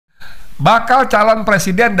Bakal calon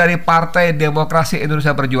presiden dari Partai Demokrasi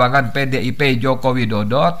Indonesia Perjuangan PDIP Jokowi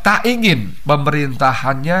tak ingin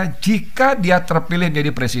pemerintahannya jika dia terpilih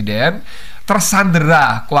menjadi presiden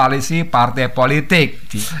tersandera koalisi partai politik.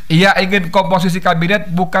 Ia ingin komposisi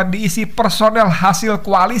kabinet bukan diisi personel hasil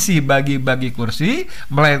koalisi bagi-bagi kursi,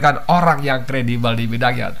 melainkan orang yang kredibel di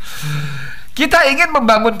bidangnya. Kita ingin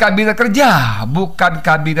membangun kabinet kerja, bukan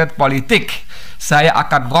kabinet politik. Saya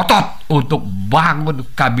akan ngotot untuk bangun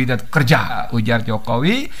kabinet kerja, ujar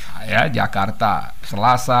Jokowi, Jakarta,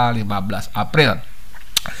 Selasa 15 April.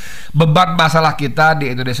 Beban masalah kita di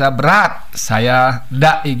Indonesia berat. Saya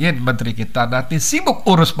tidak ingin menteri kita nanti sibuk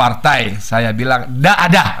urus partai. Saya bilang tidak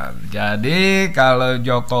ada. Jadi kalau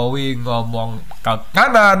Jokowi ngomong ke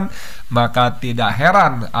kanan, maka tidak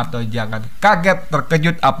heran atau jangan kaget,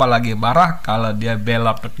 terkejut, apalagi marah kalau dia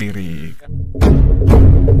belok ke kiri.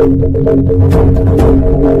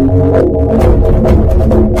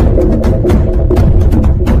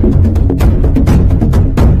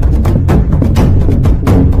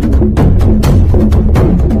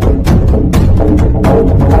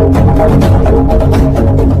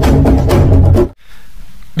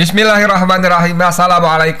 Bismillahirrahmanirrahim.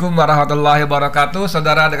 Assalamualaikum warahmatullahi wabarakatuh.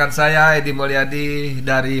 Saudara, dengan saya Edi Mulyadi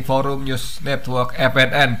dari Forum News Network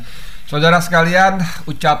FNN. Saudara sekalian,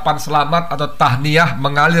 ucapan selamat atau tahniah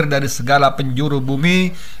mengalir dari segala penjuru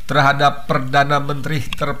bumi terhadap Perdana Menteri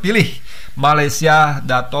terpilih Malaysia,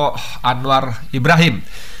 Dato' Anwar Ibrahim,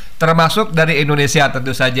 termasuk dari Indonesia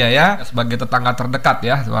tentu saja ya, sebagai tetangga terdekat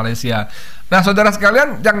ya, Malaysia. Nah, saudara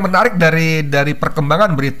sekalian, yang menarik dari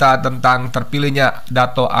perkembangan berita tentang terpilihnya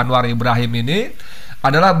Dato' Anwar Ibrahim ini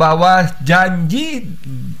adalah bahwa janji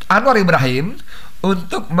Anwar Ibrahim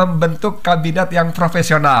untuk membentuk kabinet yang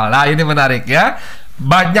profesional. Nah, ini menarik ya.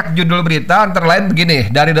 Banyak judul berita, antara lain begini,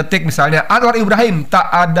 dari Detik misalnya, Anwar Ibrahim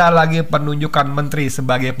tak ada lagi penunjukan menteri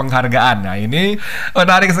sebagai penghargaan. Nah, ini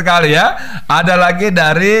menarik sekali ya. Ada lagi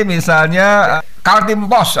dari misalnya Kaltim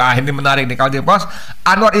Post. Ini menarik nih, Kaltim Post.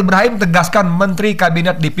 Anwar Ibrahim tegaskan menteri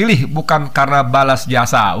kabinet dipilih bukan karena balas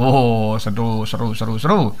jasa. Wow,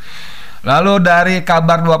 seru. Lalu dari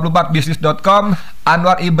kabar 24bisnis.com,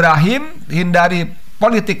 Anwar Ibrahim hindari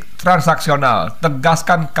politik transaksional,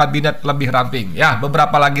 tegaskan kabinet lebih ramping. Ya,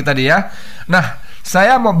 beberapa lagi tadi ya. Nah,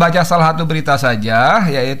 saya mau baca salah satu berita saja,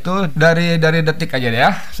 yaitu dari Detik aja ya.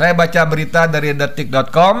 Saya baca berita dari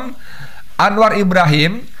detik.com. Anwar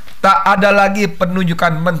Ibrahim tak ada lagi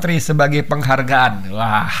penunjukan menteri sebagai penghargaan.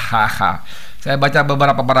 Wah, saya baca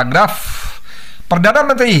beberapa paragraf. Perdana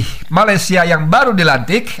Menteri Malaysia yang baru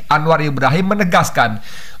dilantik, Anwar Ibrahim, menegaskan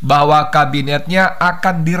bahwa kabinetnya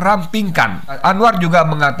akan dirampingkan. Anwar juga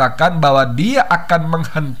mengatakan bahwa dia akan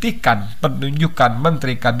menghentikan penunjukan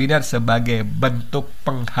menteri kabinet sebagai bentuk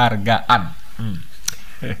penghargaan.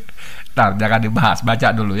 Ntar jangan dibahas,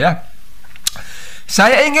 baca dulu ya.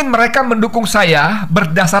 Saya ingin mereka mendukung saya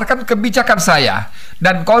berdasarkan kebijakan saya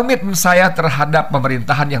dan komitmen saya terhadap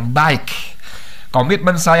pemerintahan yang baik.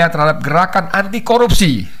 Komitmen saya terhadap gerakan anti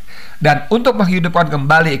korupsi dan untuk menghidupkan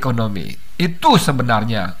kembali ekonomi. Itu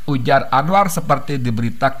sebenarnya, ujar Anwar seperti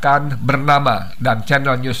diberitakan bernama dan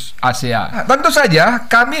Channel News Asia. Tentu saja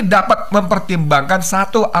kami dapat mempertimbangkan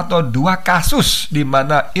satu atau dua kasus di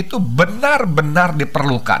mana itu benar-benar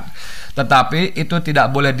diperlukan. Tetapi itu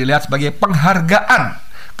tidak boleh dilihat sebagai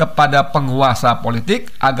penghargaan kepada penguasa politik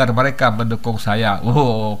agar mereka mendukung saya.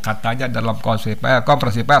 Katanya dalam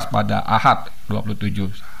konferensi pers pada Ahad 27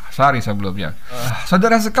 hari sebelumnya.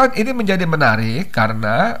 Saudara sekalian, ini menjadi menarik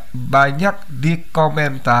karena banyak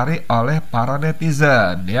dikomentari oleh para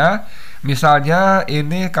netizen ya. Misalnya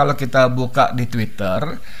ini kalau kita buka di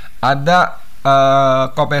Twitter, ada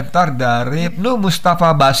komentar dari Ibnu Mustafa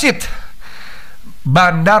Basit.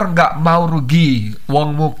 Bandar nggak mau rugi,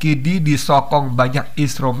 Wong Mukidi disokong banyak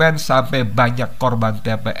instrumen sampai banyak korban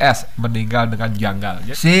TPS meninggal dengan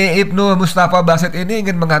janggal. Si Ibnu Mustafa Basit ini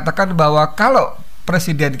ingin mengatakan bahwa kalau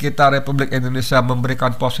Presiden kita Republik Indonesia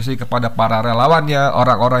memberikan posisi kepada para relawannya,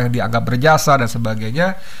 orang-orang yang dianggap berjasa dan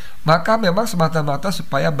sebagainya, maka memang semata-mata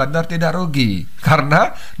supaya bandar tidak rugi,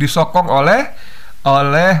 karena disokong oleh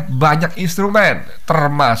banyak instrumen,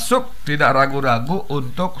 termasuk tidak ragu-ragu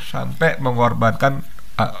untuk sampai mengorbankan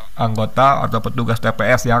anggota atau petugas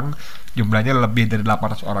TPS yang jumlahnya lebih dari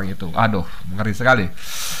 800 orang itu. Aduh, ngeri sekali.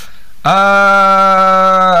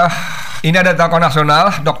 Ini ada tokoh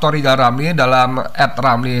nasional Dr. Rizal Ramli dalam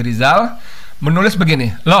 @ramlirizal menulis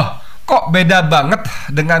begini, loh kok beda banget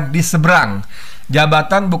dengan di seberang.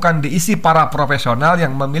 Jabatan bukan diisi para profesional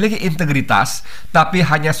yang memiliki integritas, tapi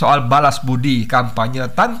hanya soal balas budi,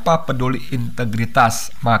 kampanye tanpa peduli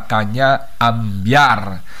integritas. Makanya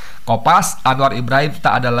ambyar. Kopas, Anwar Ibrahim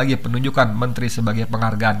tak ada lagi penunjukan menteri sebagai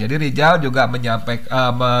penghargaan. Jadi Rizal juga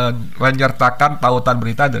menyertakan tautan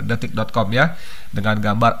berita detik.com ya, dengan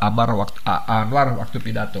gambar Anwar waktu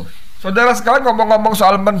pidato. Saudara sekalian, ngomong-ngomong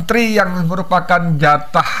soal menteri yang merupakan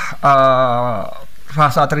jatah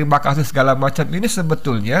rasa terima kasih segala macam, ini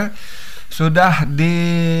sebetulnya sudah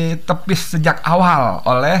ditepis sejak awal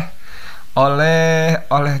oleh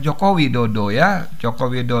Jokowi Dodo ya.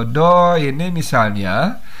 Jokowi Dodo ini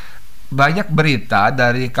misalnya banyak berita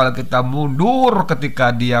dari, kalau kita mundur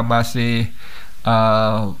ketika dia masih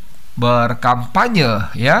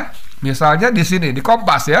berkampanye ya. Misalnya di sini di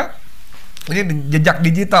Kompas ya. Ini jejak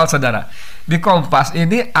digital saudara. Di Kompas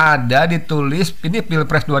ini ada ditulis, ini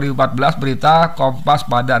Pilpres 2014, berita Kompas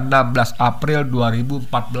pada 16 April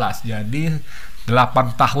 2014. Jadi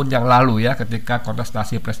 8 tahun yang lalu ya, ketika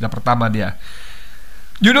kontestasi presiden pertama dia.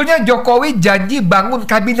 Judulnya, Jokowi janji bangun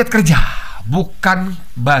kabinet kerja, bukan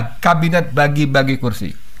kabinet bagi-bagi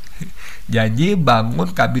kursi. Janji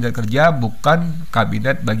bangun kabinet kerja, bukan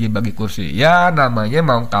kabinet bagi-bagi kursi. Ya namanya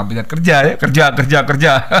mau kabinet kerja ya, kerja.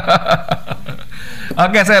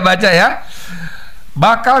 Oke, saya baca ya.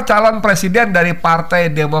 Bakal calon presiden dari Partai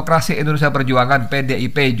Demokrasi Indonesia Perjuangan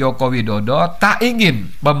 (PDIP) Joko Widodo tak ingin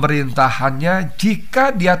pemerintahannya,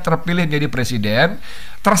 jika dia terpilih menjadi presiden,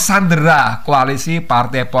 tersandera koalisi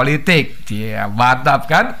partai politik. Ya, mantap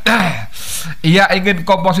kan? Ia ingin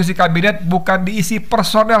komposisi kabinet bukan diisi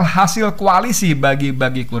personel hasil koalisi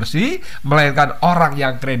bagi-bagi kursi, melainkan orang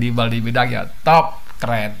yang kredibel di bidangnya. Top,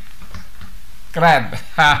 keren.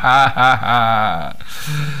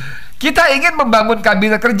 Kita ingin membangun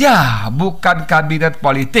kabinet kerja, bukan kabinet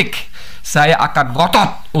politik. Saya akan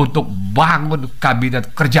ngotot untuk bangun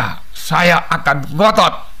kabinet kerja. Saya akan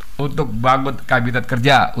ngotot untuk bangun kabinet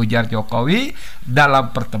kerja, ujar Jokowi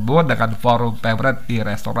dalam pertemuan dengan forum Pemret di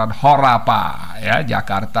restoran Horapa ya,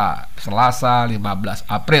 Jakarta, Selasa 15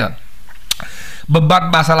 April. Beban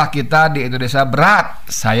masalah kita di Indonesia berat.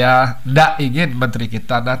 Saya ndak ingin menteri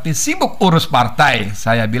kita nanti sibuk urus partai.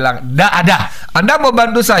 Saya bilang, ndak ada. Anda mau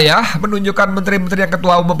bantu saya menunjukkan menteri-menteri yang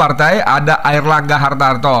ketua umum partai. Ada Airlangga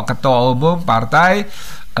Hartarto, ketua umum partai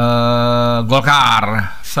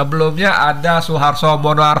Golkar. Sebelumnya ada Suharso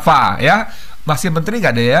Monoarfa ya, masih menteri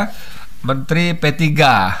nggak deh ya, Menteri P3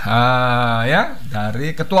 ya,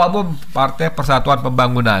 dari Ketua Umum Partai Persatuan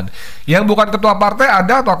Pembangunan. Yang bukan ketua partai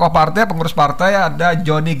ada tokoh partai, pengurus partai, ada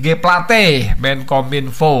Johnny G. Plate,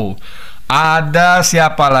 Menkominfo. Ada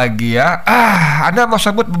siapa lagi ya? Anda mau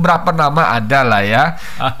sebut beberapa nama, ada lah ya.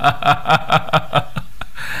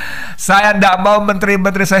 Saya tidak mau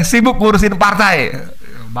menteri-menteri saya sibuk ngurusin partai,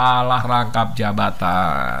 malah rangkap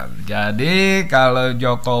jabatan. Jadi kalau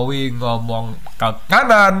Jokowi ngomong ke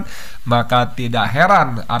kanan, maka tidak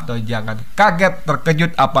heran atau jangan kaget,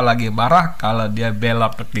 terkejut, apalagi marah kalau dia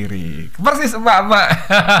belok ke kiri. Persis emak-emak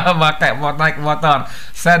pakai mau naik motor,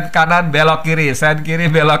 sen kanan belok kiri, sen kiri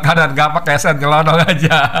belok kanan, gak pakai sen, ngelonong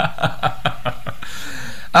aja.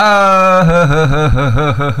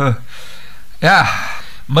 Ya,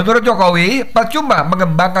 menurut Jokowi, percuma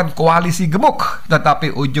mengembangkan koalisi gemuk, tetapi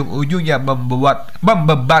ujung-ujungnya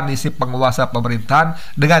membebani si penguasa pemerintahan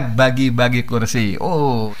dengan bagi-bagi kursi.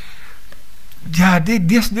 Jadi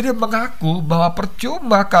dia sendiri mengaku bahwa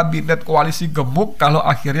percuma kabinet koalisi gemuk kalau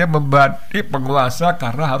akhirnya membebani penguasa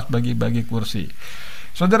karena harus bagi-bagi kursi.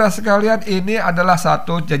 Saudara sekalian, ini adalah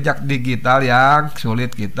satu jejak digital yang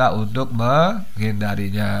sulit kita untuk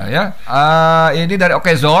menghindarinya ya. Ini dari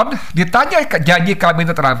Okezone, ditanya janji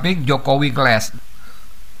kabinet ramping, Jokowi ngeles.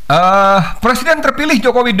 Presiden terpilih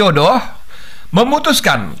Joko Widodo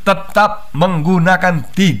memutuskan tetap menggunakan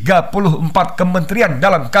 34 kementerian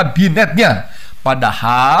dalam kabinetnya.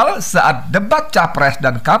 Padahal saat debat capres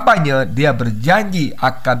dan kampanye dia berjanji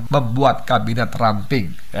akan membuat kabinet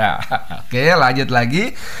ramping ya. Oke, lanjut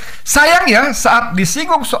lagi. Sayangnya saat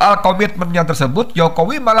disinggung soal komitmennya tersebut,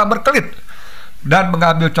 Jokowi malah berkelit dan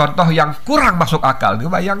mengambil contoh yang kurang masuk akal.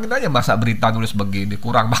 Bayangin aja, masa berita nulis begini,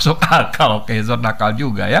 kurang masuk akal. Oke, zon nakal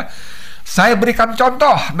juga ya. Saya berikan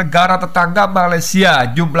contoh negara tetangga Malaysia,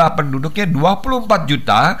 jumlah penduduknya 24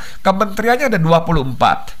 juta, kementeriannya ada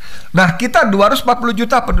 24. Nah, kita 240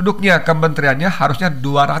 juta penduduknya, kementeriannya harusnya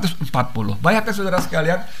 240. Bayangkan saudara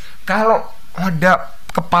sekalian, kalau ada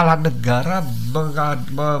kepala negara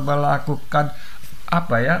melakukan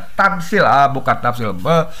apa ya, tamsil, bukan tamsil,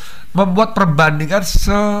 membuat perbandingan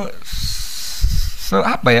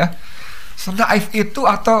apa ya, senaif itu,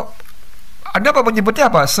 atau Anda apa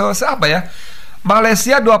menyebutnya apa? Apa ya?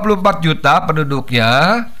 Malaysia 24 juta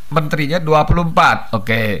penduduknya, menterinya 24.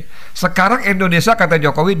 Oke. Sekarang Indonesia kata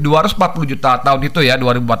Jokowi 240 juta tahun itu ya,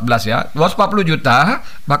 2014 ya. 240 juta,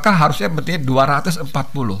 maka harusnya menterinya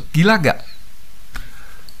 240. Gila nggak?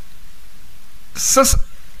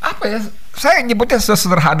 Apa ya? Saya nyebutnya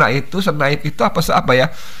sesederhana itu, senaif itu apa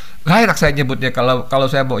ya? Nggak enak saya nyebutnya, kalau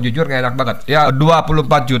saya mau jujur nggak enak banget. Ya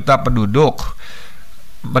 24 juta penduduk,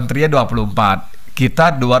 menterinya 24.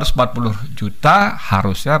 Kita 240 juta,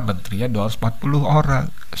 harusnya menterinya 240 orang.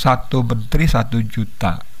 Satu menteri 1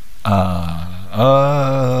 juta.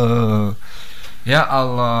 Ya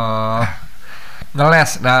Allah.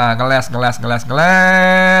 Ngeles. Nah, ngeles.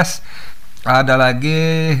 Ada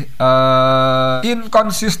lagi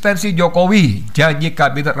inkonsistensi Jokowi, janji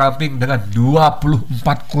kabinet ramping dengan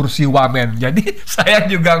 24 kursi wamen. Jadi saya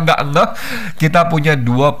juga nggak ngeh kita punya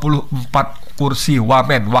 24 kursi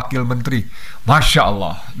wamen, wakil menteri. Masya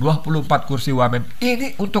Allah, 24 kursi wamen.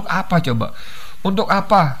 Ini untuk apa coba? Untuk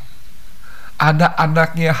apa? Ada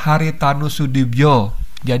anaknya Haritanu Sudibyo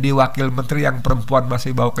jadi wakil menteri yang perempuan,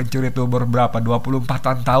 masih bawa kencur, itu umur berapa?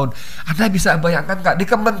 24 tahun. Anda bisa bayangkan nggak? Di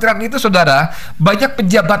kementerian itu, saudara, banyak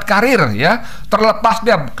pejabat karir ya. Terlepas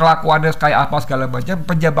dia kelakuannya kayak apa segala macam,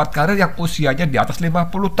 pejabat karir yang usianya di atas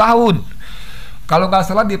 50 tahun. Kalau nggak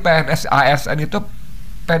salah di PNS ASN itu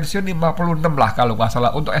pensiun 56 lah kalau nggak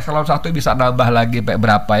salah. Untuk eselon 1 bisa nambah lagi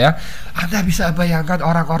berapa ya. Anda bisa bayangkan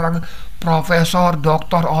orang-orang profesor,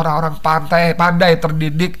 doktor, orang-orang pandai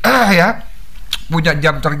terdidik ya, punya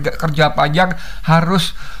jam kerja panjang,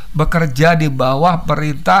 harus bekerja di bawah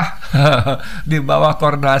perintah, di bawah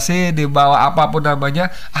koordinasi, di bawah apapun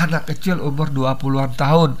namanya, anak kecil umur 20-an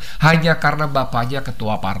tahun, hanya karena bapaknya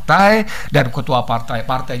ketua partai, dan ketua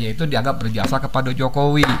partainya itu dianggap berjasa kepada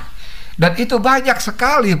Jokowi. Dan itu banyak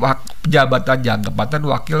sekali jabatan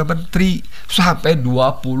wakil menteri, sampai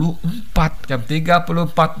 24, jam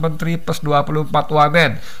 34 menteri plus 24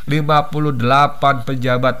 wamen, 58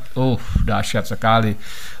 pejabat. Dahsyat sekali.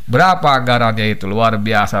 Berapa anggarannya itu? Luar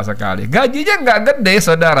biasa sekali. Gajinya nggak gede,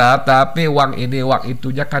 saudara, tapi uang ini uang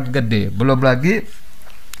itunya kan gede. Belum lagi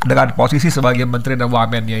dengan posisi sebagai menteri dan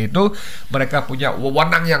wamennya itu, mereka punya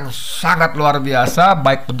wewenang yang sangat luar biasa,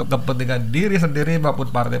 baik untuk kepentingan diri sendiri maupun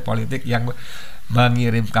partai politik yang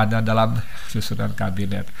mengirimkannya dalam susunan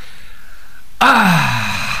kabinet.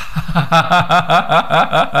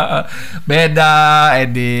 Beda,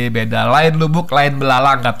 Edi, beda. Lain lubuk, lain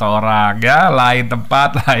belalang kata orang ya. Lain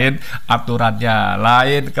tempat, lain aturannya,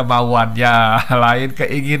 lain kemauannya, lain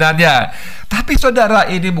keinginannya. Tapi saudara,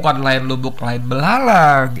 ini bukan lain lubuk, lain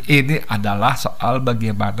belalang. Ini adalah soal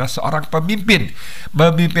bagaimana seorang pemimpin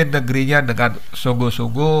memimpin negerinya dengan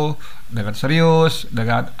sungguh-sungguh, dengan serius,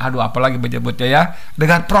 dengan apalagi menyebutnya ya,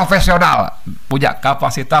 dengan profesional, punya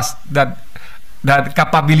kapasitas dan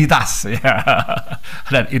kapabilitas ya.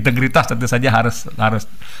 Dan integritas tentu saja harus.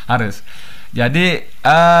 Jadi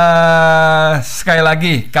sekali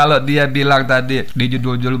lagi, kalau dia bilang tadi di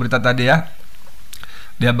judul berita tadi ya,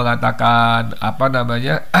 dia mengatakan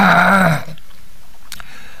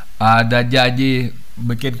ada janji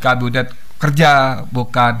bikin kabinet kerja,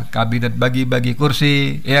 bukan kabinet bagi-bagi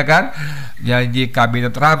kursi, ya kan? Janji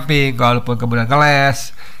kabinet ramping, walaupun kemudian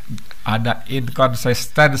ngeles. Ada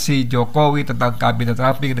inkonsistensi Jokowi tentang kabinet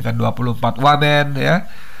ramping dengan 24 wamen ya.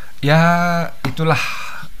 Ya, itulah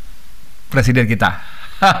presiden kita.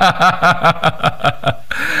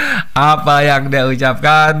 Apa yang dia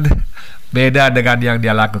ucapkan beda dengan yang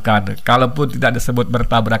dia lakukan. Kalaupun tidak disebut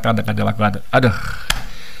bertabrakan dengan dia lakukan. Aduh.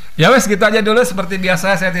 Ya wes, gitu aja dulu. Seperti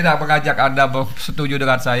biasa, saya tidak mengajak Anda setuju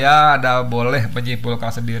dengan saya. Anda boleh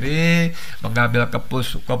menyimpulkan sendiri, mengambil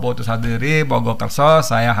keputusan sendiri, monggo kerso.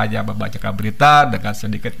 Saya hanya membacakan berita dengan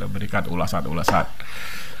sedikit memberikan ulasan-ulasan.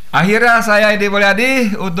 Akhirnya saya Edi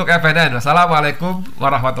Mulyadi untuk FNN. Assalamualaikum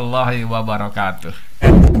warahmatullahi wabarakatuh.